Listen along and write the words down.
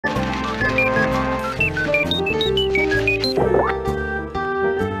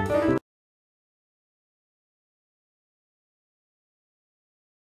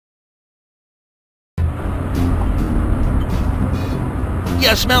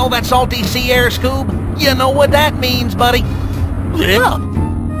You smell that salty sea air, Scoob? You know what that means, buddy. Yeah.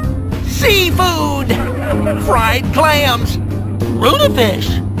 Seafood! Fried clams! Tuna fish!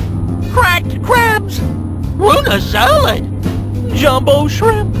 Cracked crabs! Tuna salad! Jumbo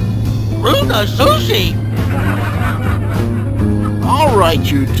shrimp! Tuna sushi! All right,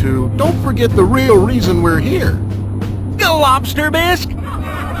 you two. Don't forget the real reason we're here. Lobster bisque?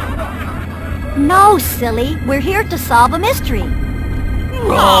 No, silly. We're here to solve a mystery.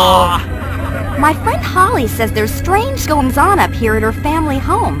 Aww. My friend Holly says there's strange goings-on up here at her family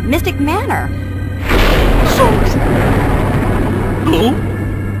home, Mystic Manor. So... Who?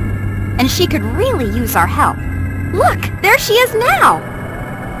 And she could really use our help. Look, there she is now.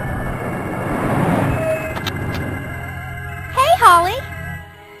 Hey, Holly.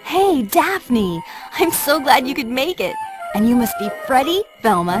 Hey, Daphne. I'm so glad you could make it. And you must be Freddy,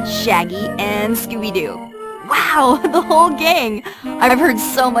 Velma, Shaggy, and Scooby-Doo. Wow, the whole gang! I've heard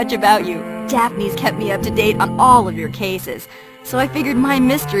so much about you. Daphne's kept me up to date on all of your cases, so I figured my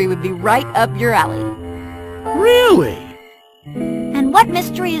mystery would be right up your alley. Really? And what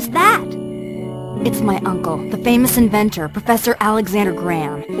mystery is that? It's my uncle, the famous inventor, Professor Alexander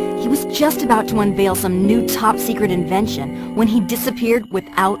Graham. He was just about to unveil some new top-secret invention when he disappeared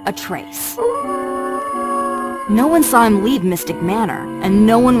without a trace. No one saw him leave Mystic Manor, and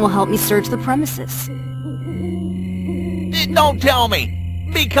no one will help me search the premises. Don't tell me.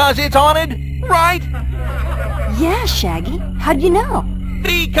 Because it's haunted, right? Yeah, Shaggy. How'd you know?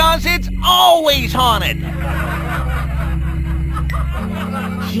 Because it's always haunted.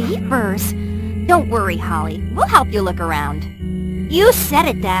 Jeepers. Don't worry, Holly. We'll help you look around. You said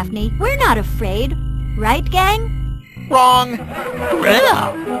it, Daphne. We're not afraid. Right, gang? Wrong.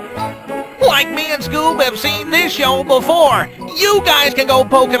 Yeah. Like me and Scoob have seen this show before. You guys can go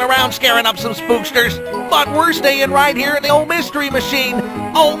poking around scaring up some spooksters, but we're staying right here in the old Mystery Machine.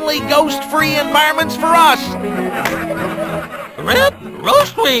 Only ghost-free environments for us. Rip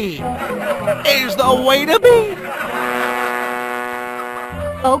Roastery is the way to be.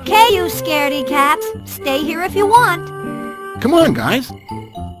 Okay, you scaredy cats. Stay here if you want. Come on, guys.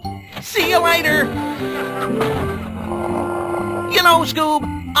 See you later. You know, Scoob,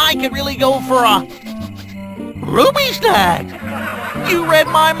 I could really go for a Ruby snack. You read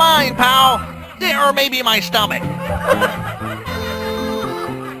my mind, pal. Or maybe my stomach.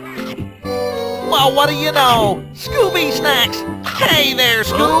 Well, what do you know? Scooby snacks. Hey there,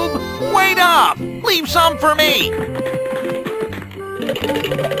 Scoob. Wait up. Leave some for me.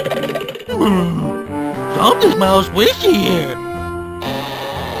 Something smells fishy here.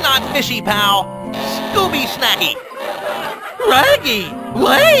 Not fishy, pal. Scooby snacky. Raggy,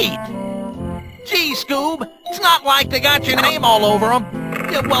 wait! Gee, Scoob, it's not like they got your name all over them.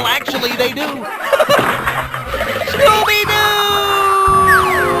 Yeah, well, actually, they do. Scooby-Doo!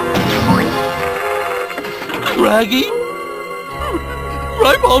 Raggy?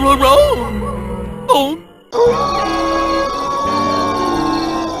 I'm all alone. Oh.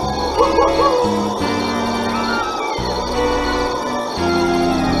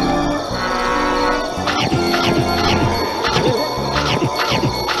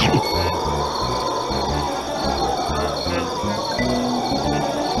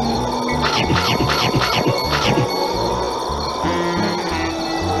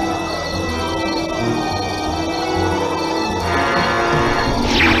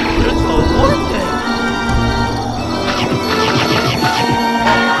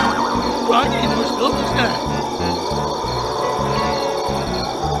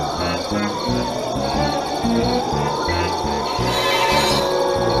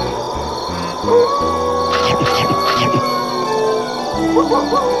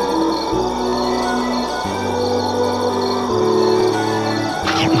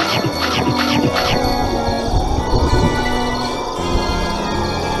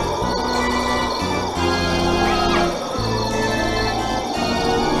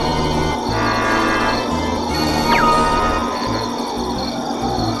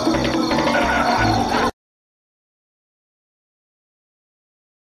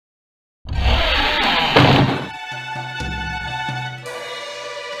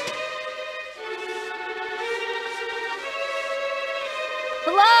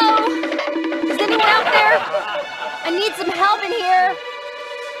 Hello? Is anyone out there? I need some help in here.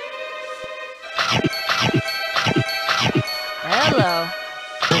 Hello.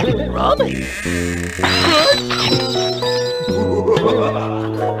 Robin!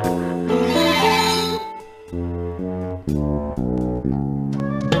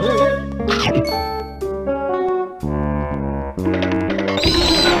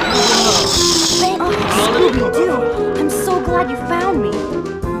 Scooby-Doo, I'm so glad you found me.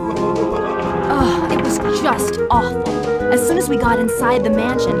 just awful. As soon as we got inside the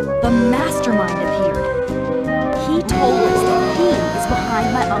mansion, the mastermind appeared. He told us that he is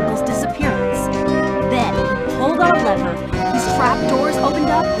behind my uncle's disappearance. Then he pulled our lever, these trap doors opened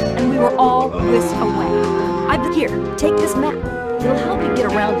up, and we were all whisked away. Here, take this map. It'll help you get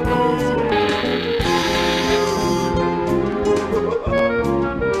around a little easier.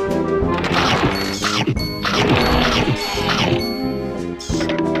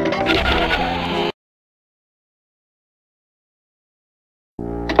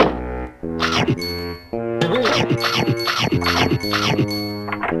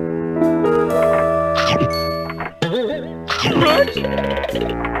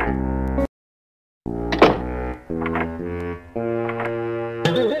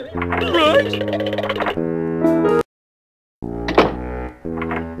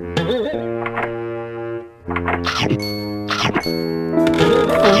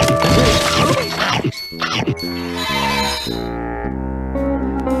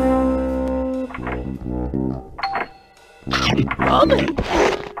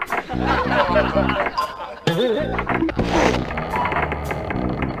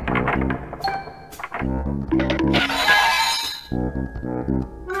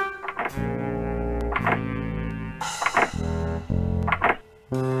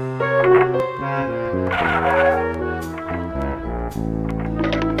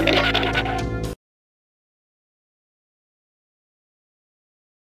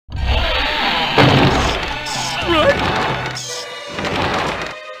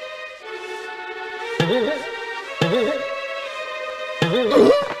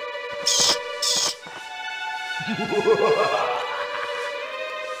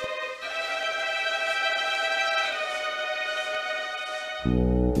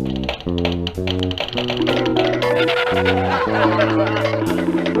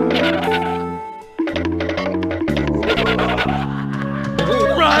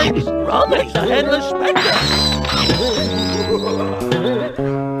 Frights! Rummy, the headless spectre!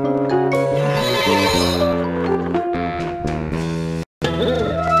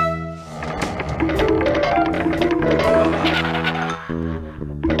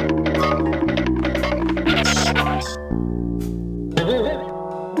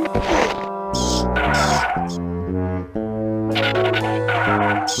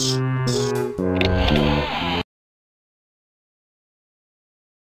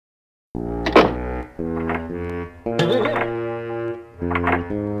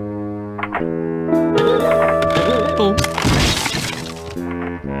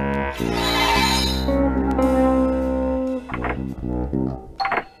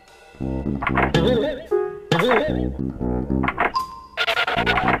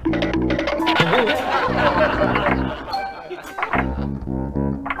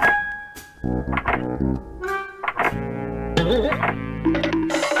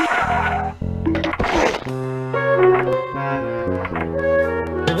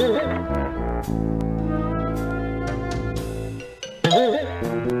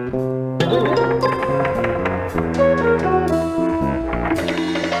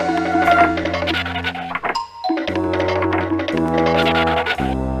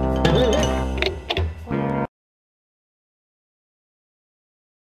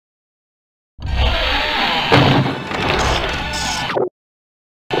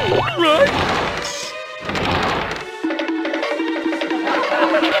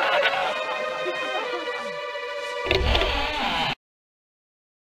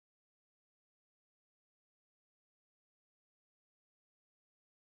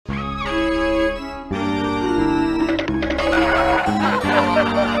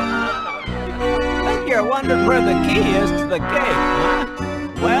 You're wondering where the key is to the gate, huh?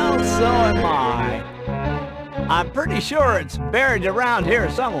 Well, so am I. I'm pretty sure it's buried around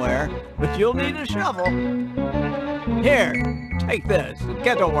here somewhere, but you'll need a shovel. Here, take this and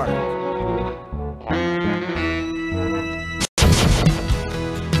get to work.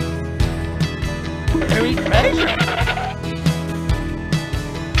 Buried treasure!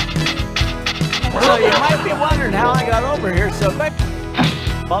 So you might be wondering how I got over here so quick.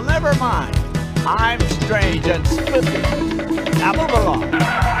 Well, never mind. I'm strange and spooky. Now move along.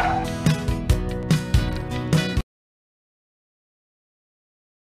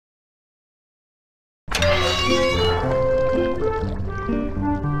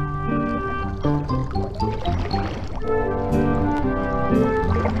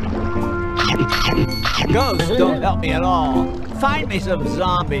 Ghosts don't help me at all. Find me some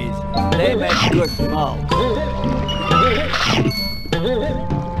zombies. They make good smoke.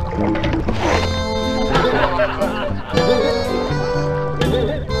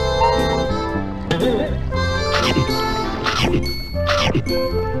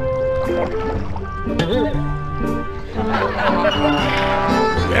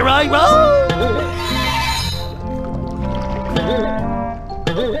 Here I roll!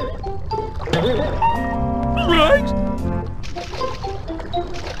 Right!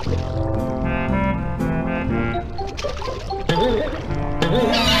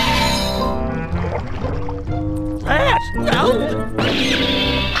 That's out!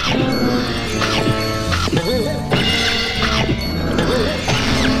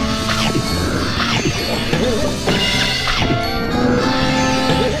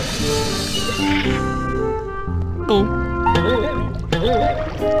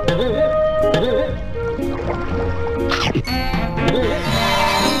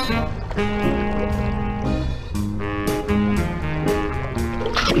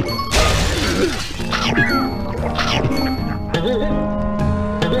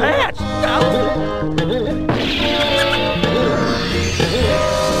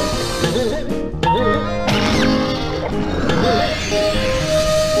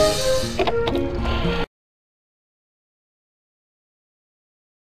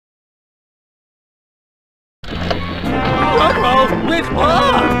 That's with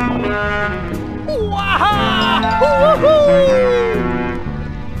what?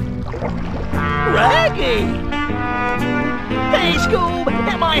 Raggy! Hey, Scoob!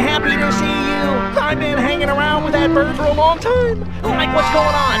 Am I happy to see you? I've been hanging around with that bird for a long time. Like, what's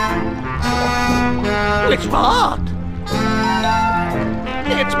going on? It's locked.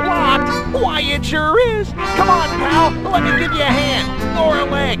 It's blocked. Why, it sure is. Come on, pal. Let me give you a hand. Or a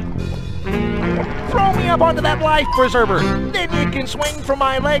leg. Throw me up onto that life preserver. Then you can swing from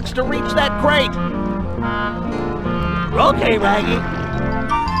my legs to reach that crate. Okay, Raggy.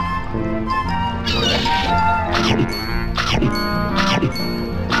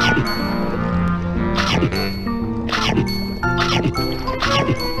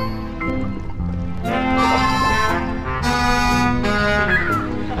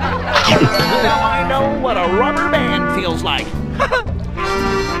 Now I know what a rubber band feels like.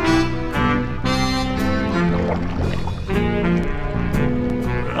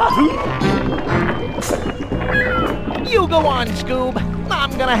 You go on, Scoob.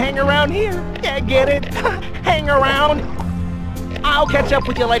 I'm gonna hang around here. Yeah, get it? Hang around. I'll catch up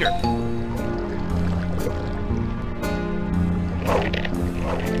with you later.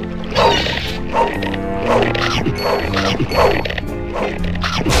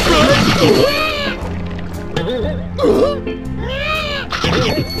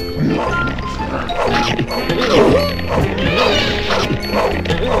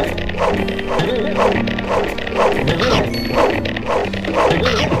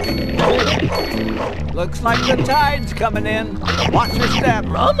 Looks like the tide's coming in. Watch your step.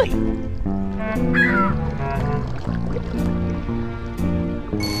 Rummy.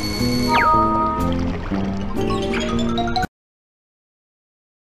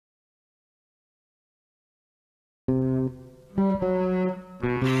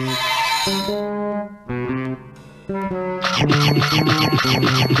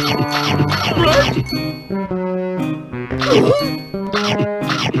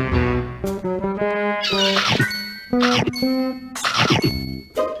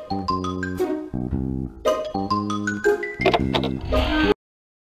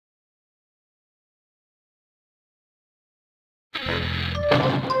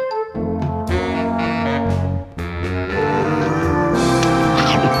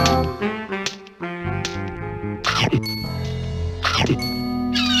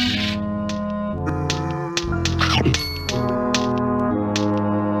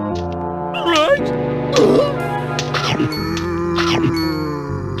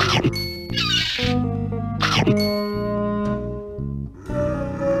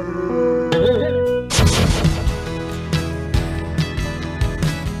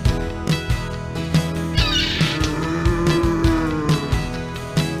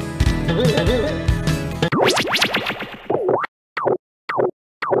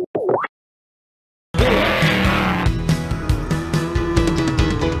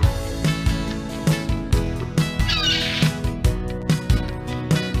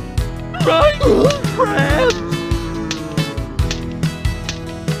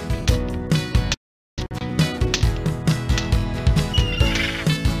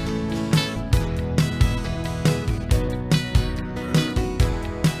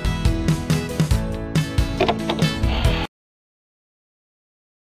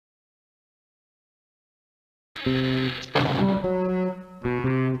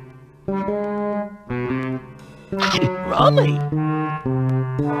 Rummy.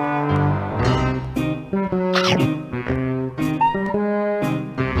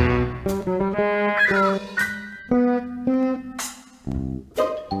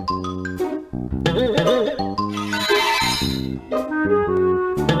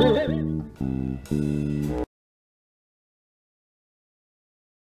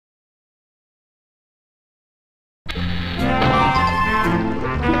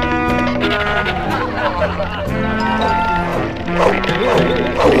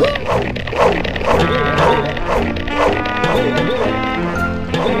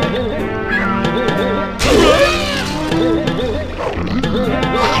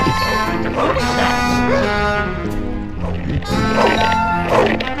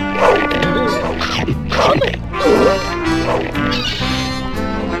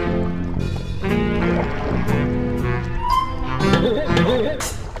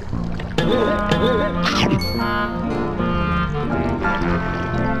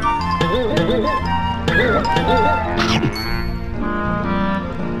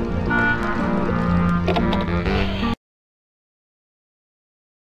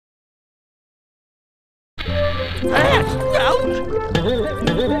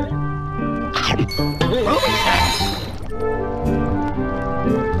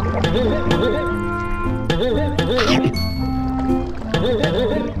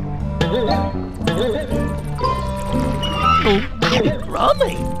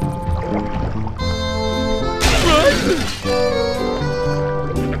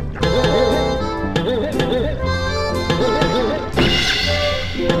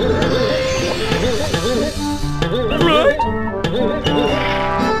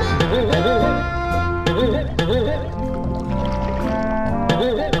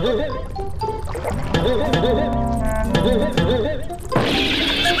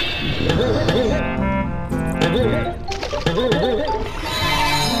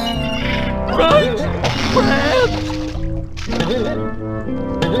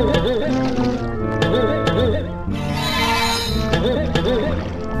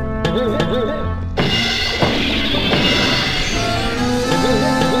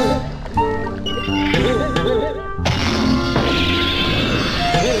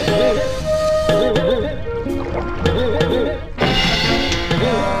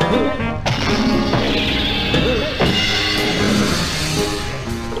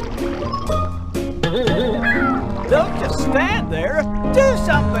 Don't just stand there. Do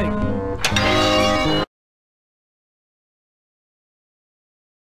something.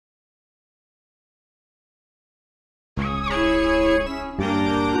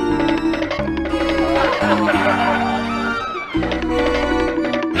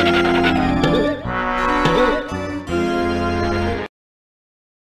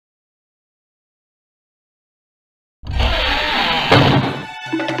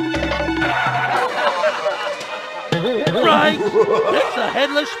 Right! It's the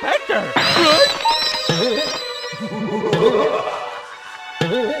Headless Spectre! Right?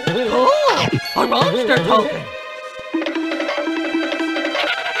 Oh! A monster talking!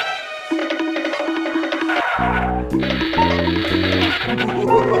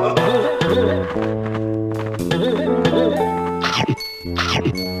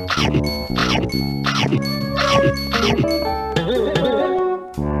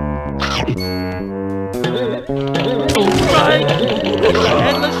 Right! It's the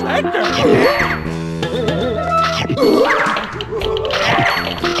Headless Spectre!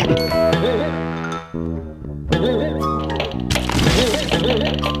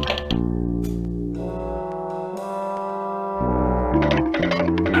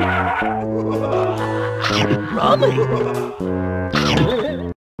 Rummy!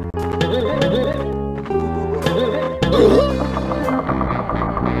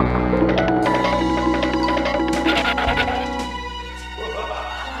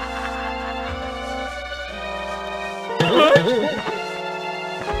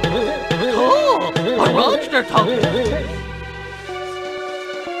 Oh, a monster talking!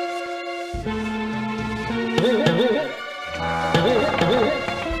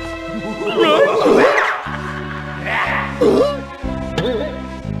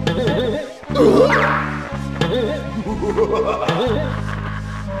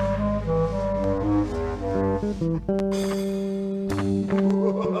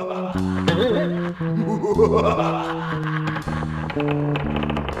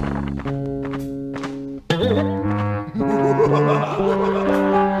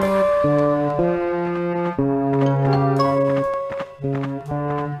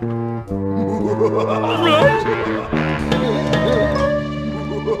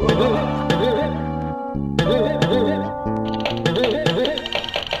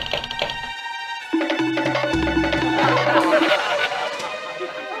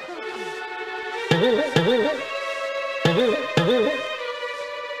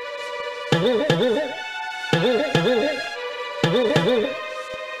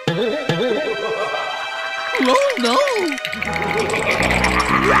 Oh no!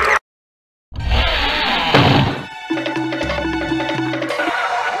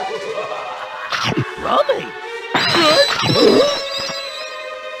 Rummy!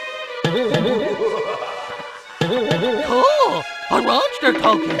 Oh, a monster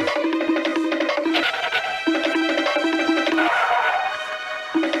token!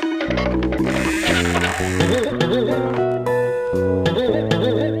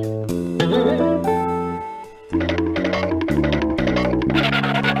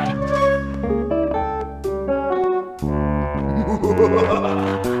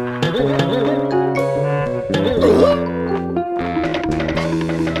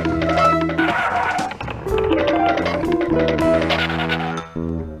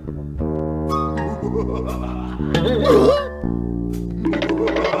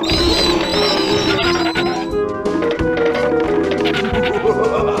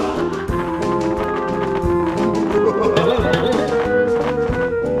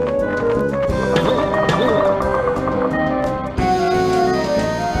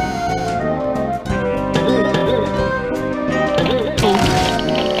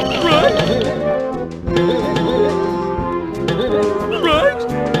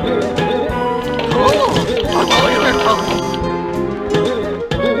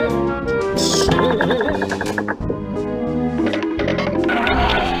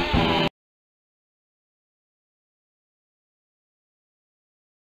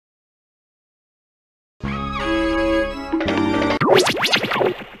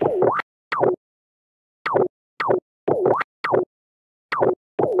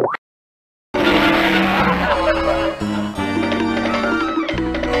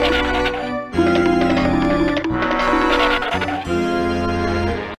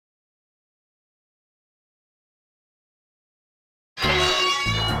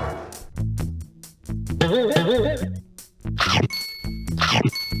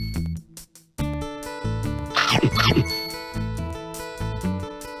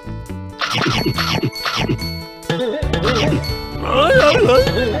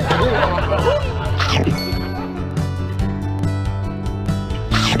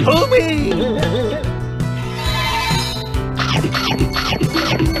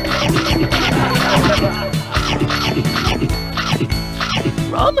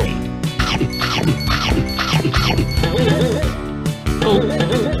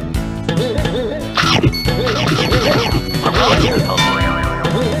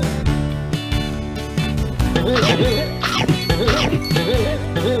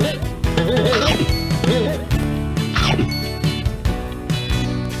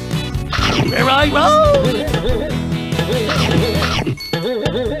 Where I roll!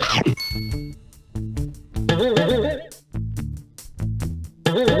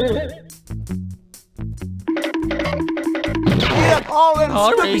 Get up all them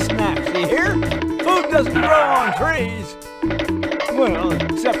Scooby snacks, you hear? Food doesn't grow on trees. Well,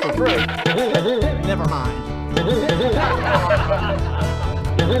 except for fruit. Never mind.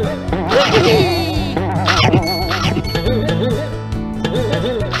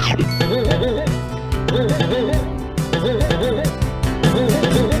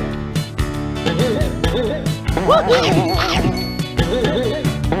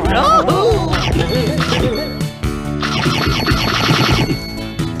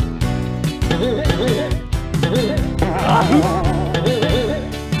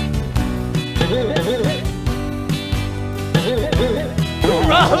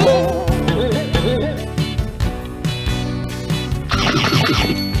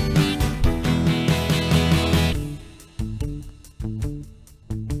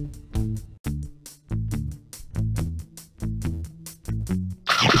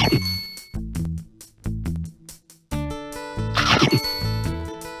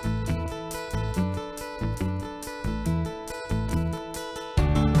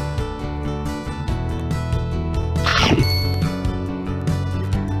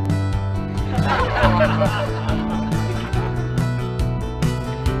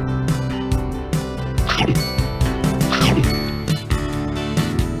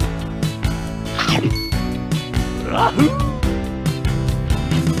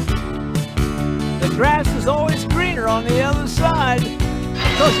 The grass is always greener on the other side.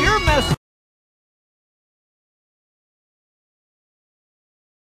 'Cause you're messing.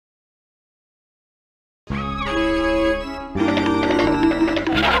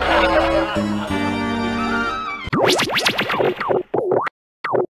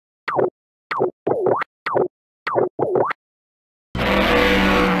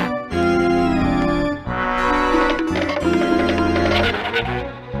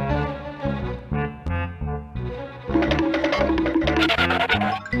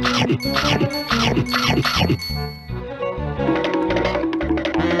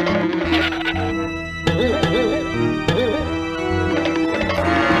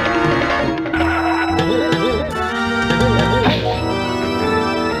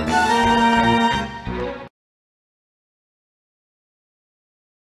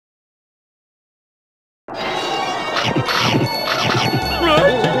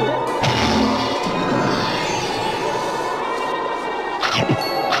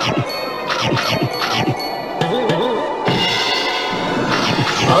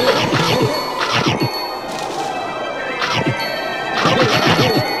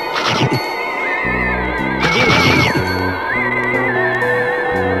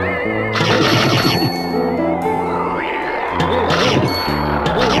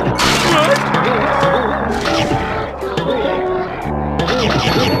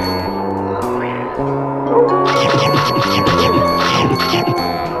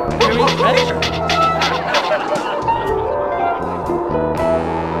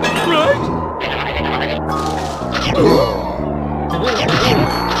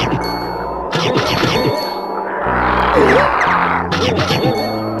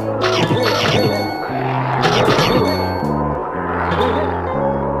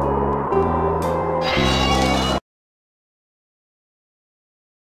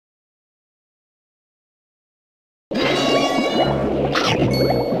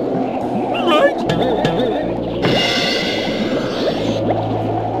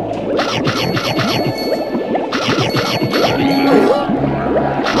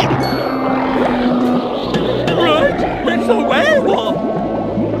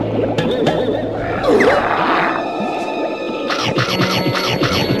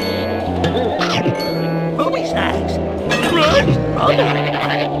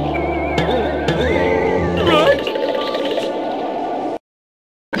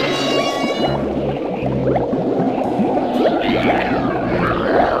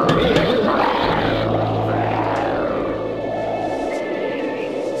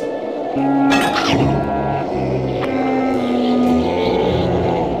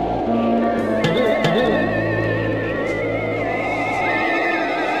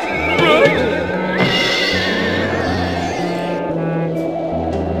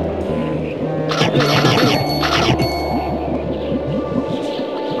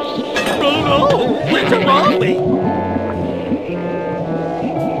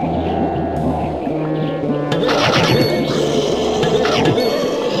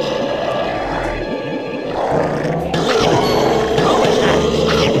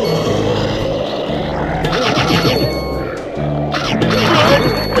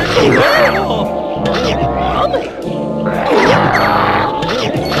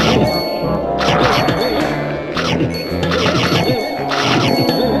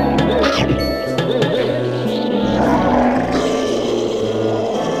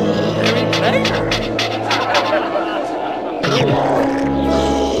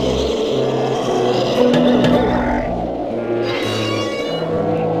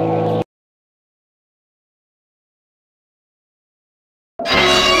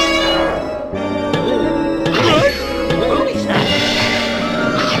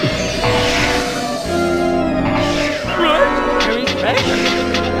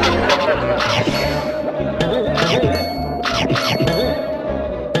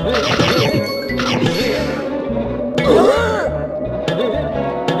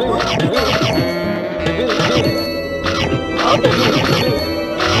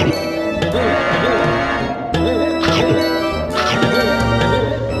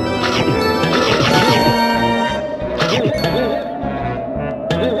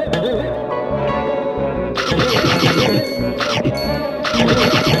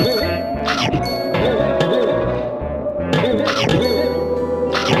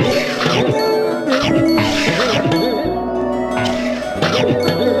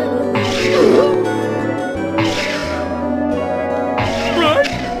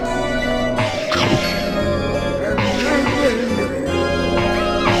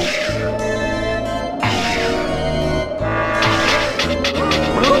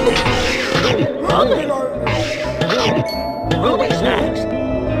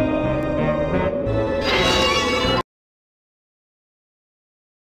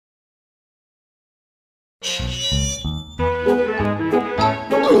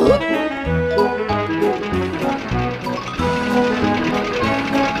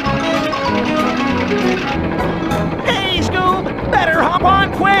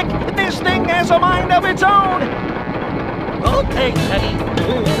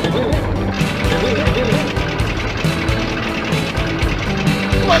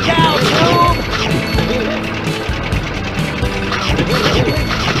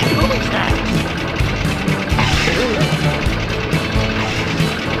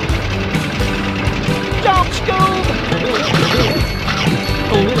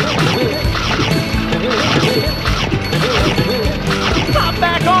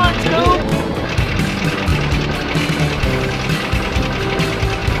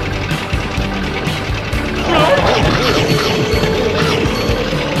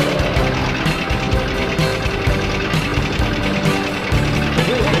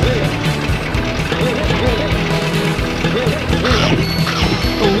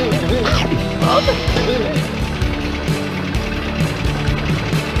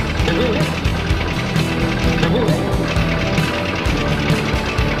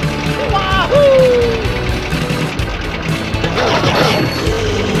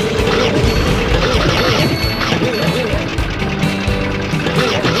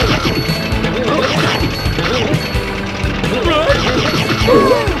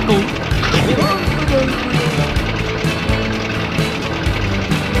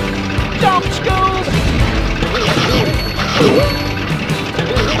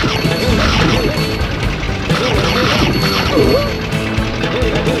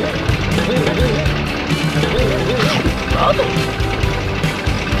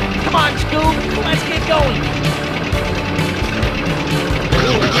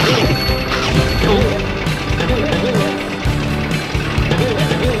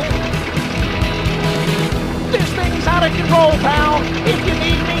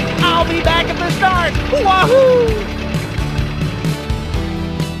 Wahoo!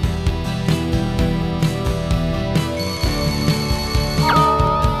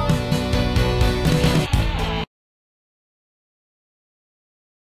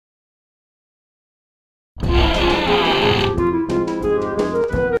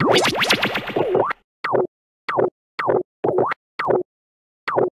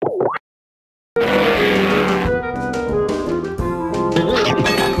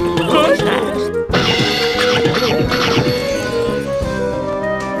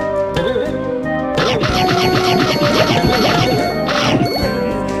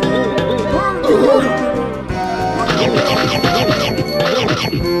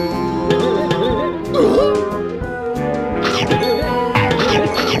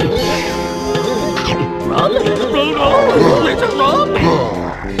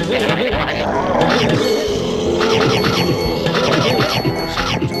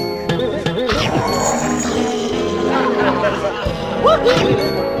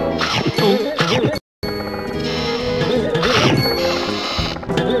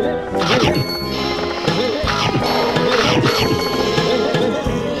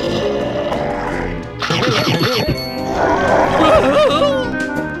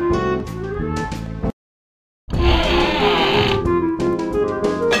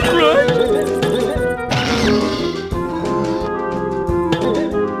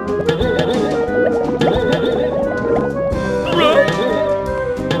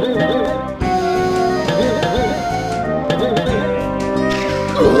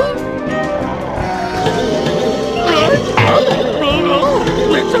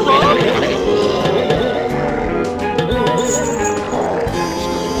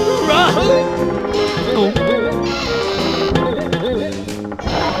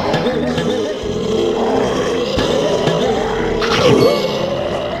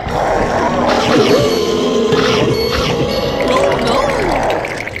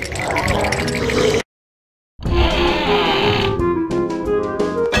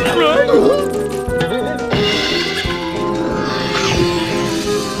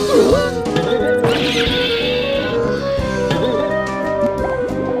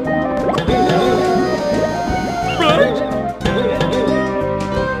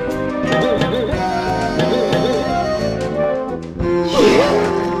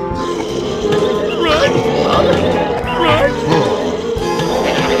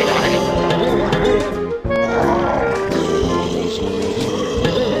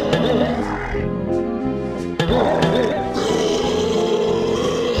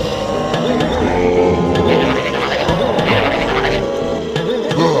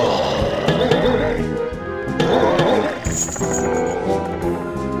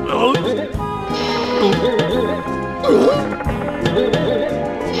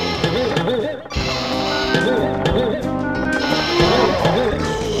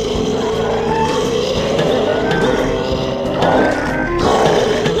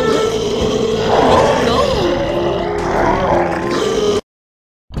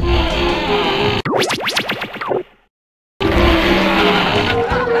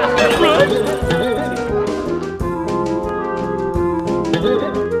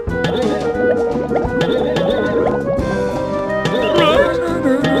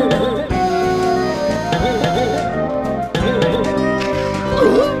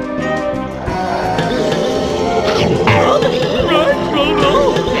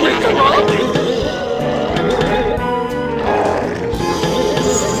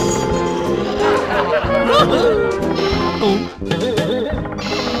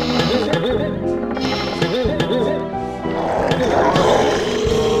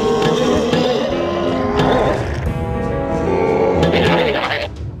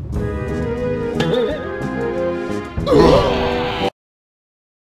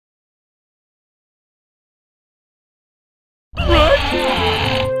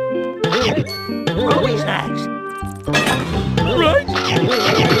 Always nice. Right?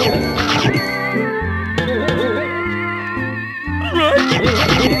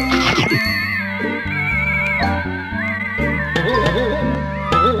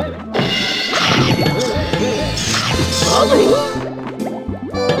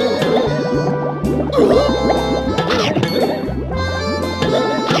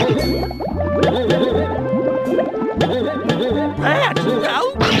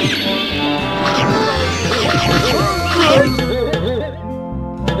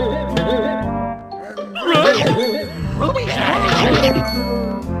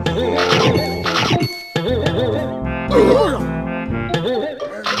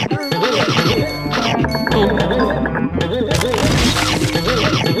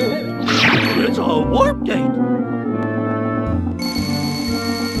 warp gate.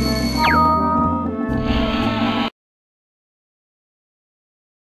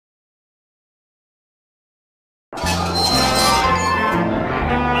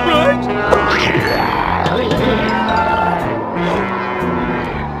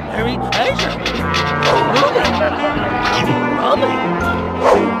 Buried treasure.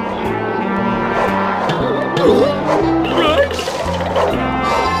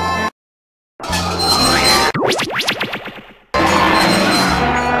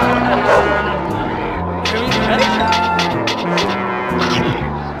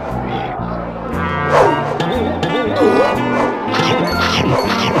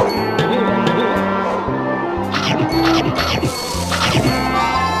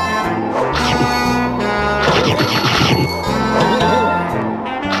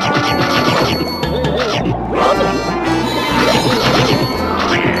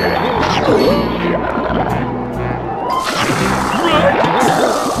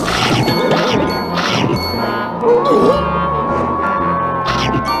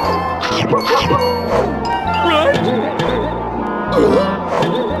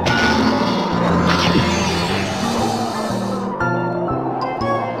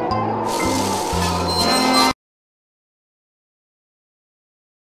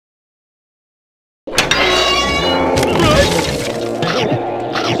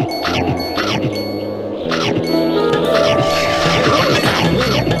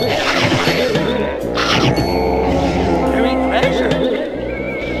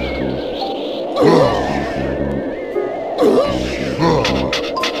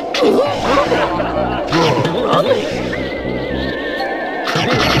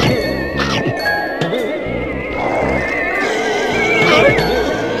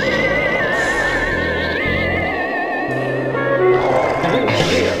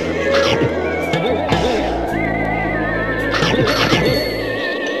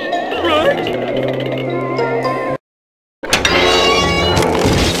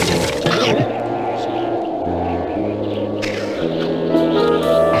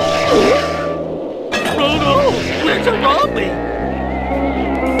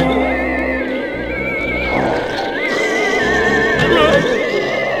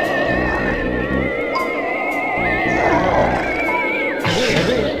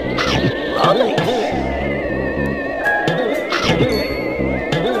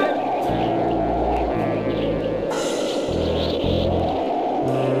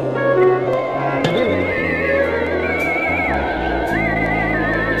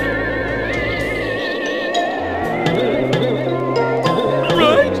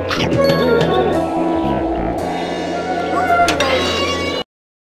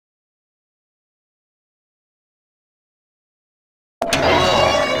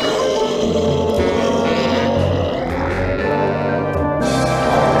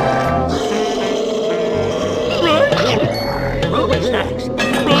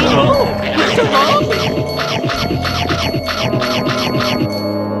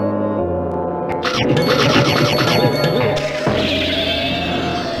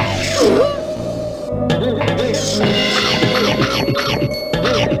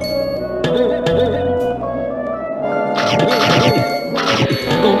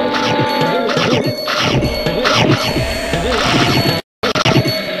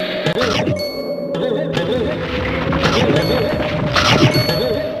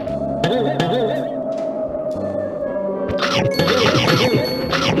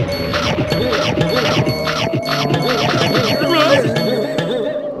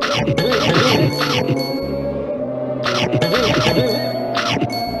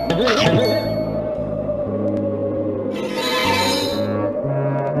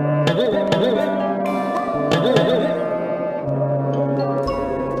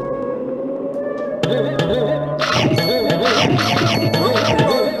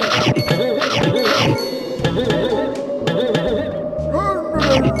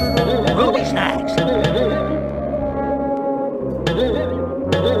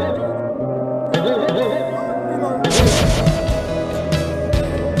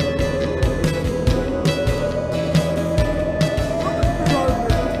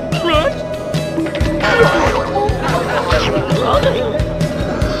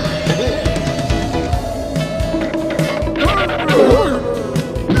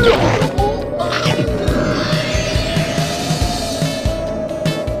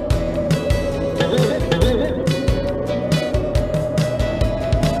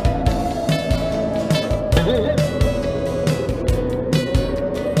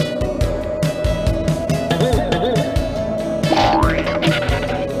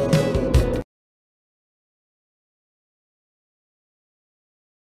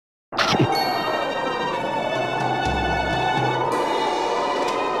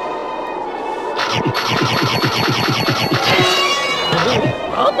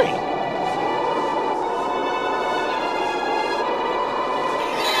 Rummy.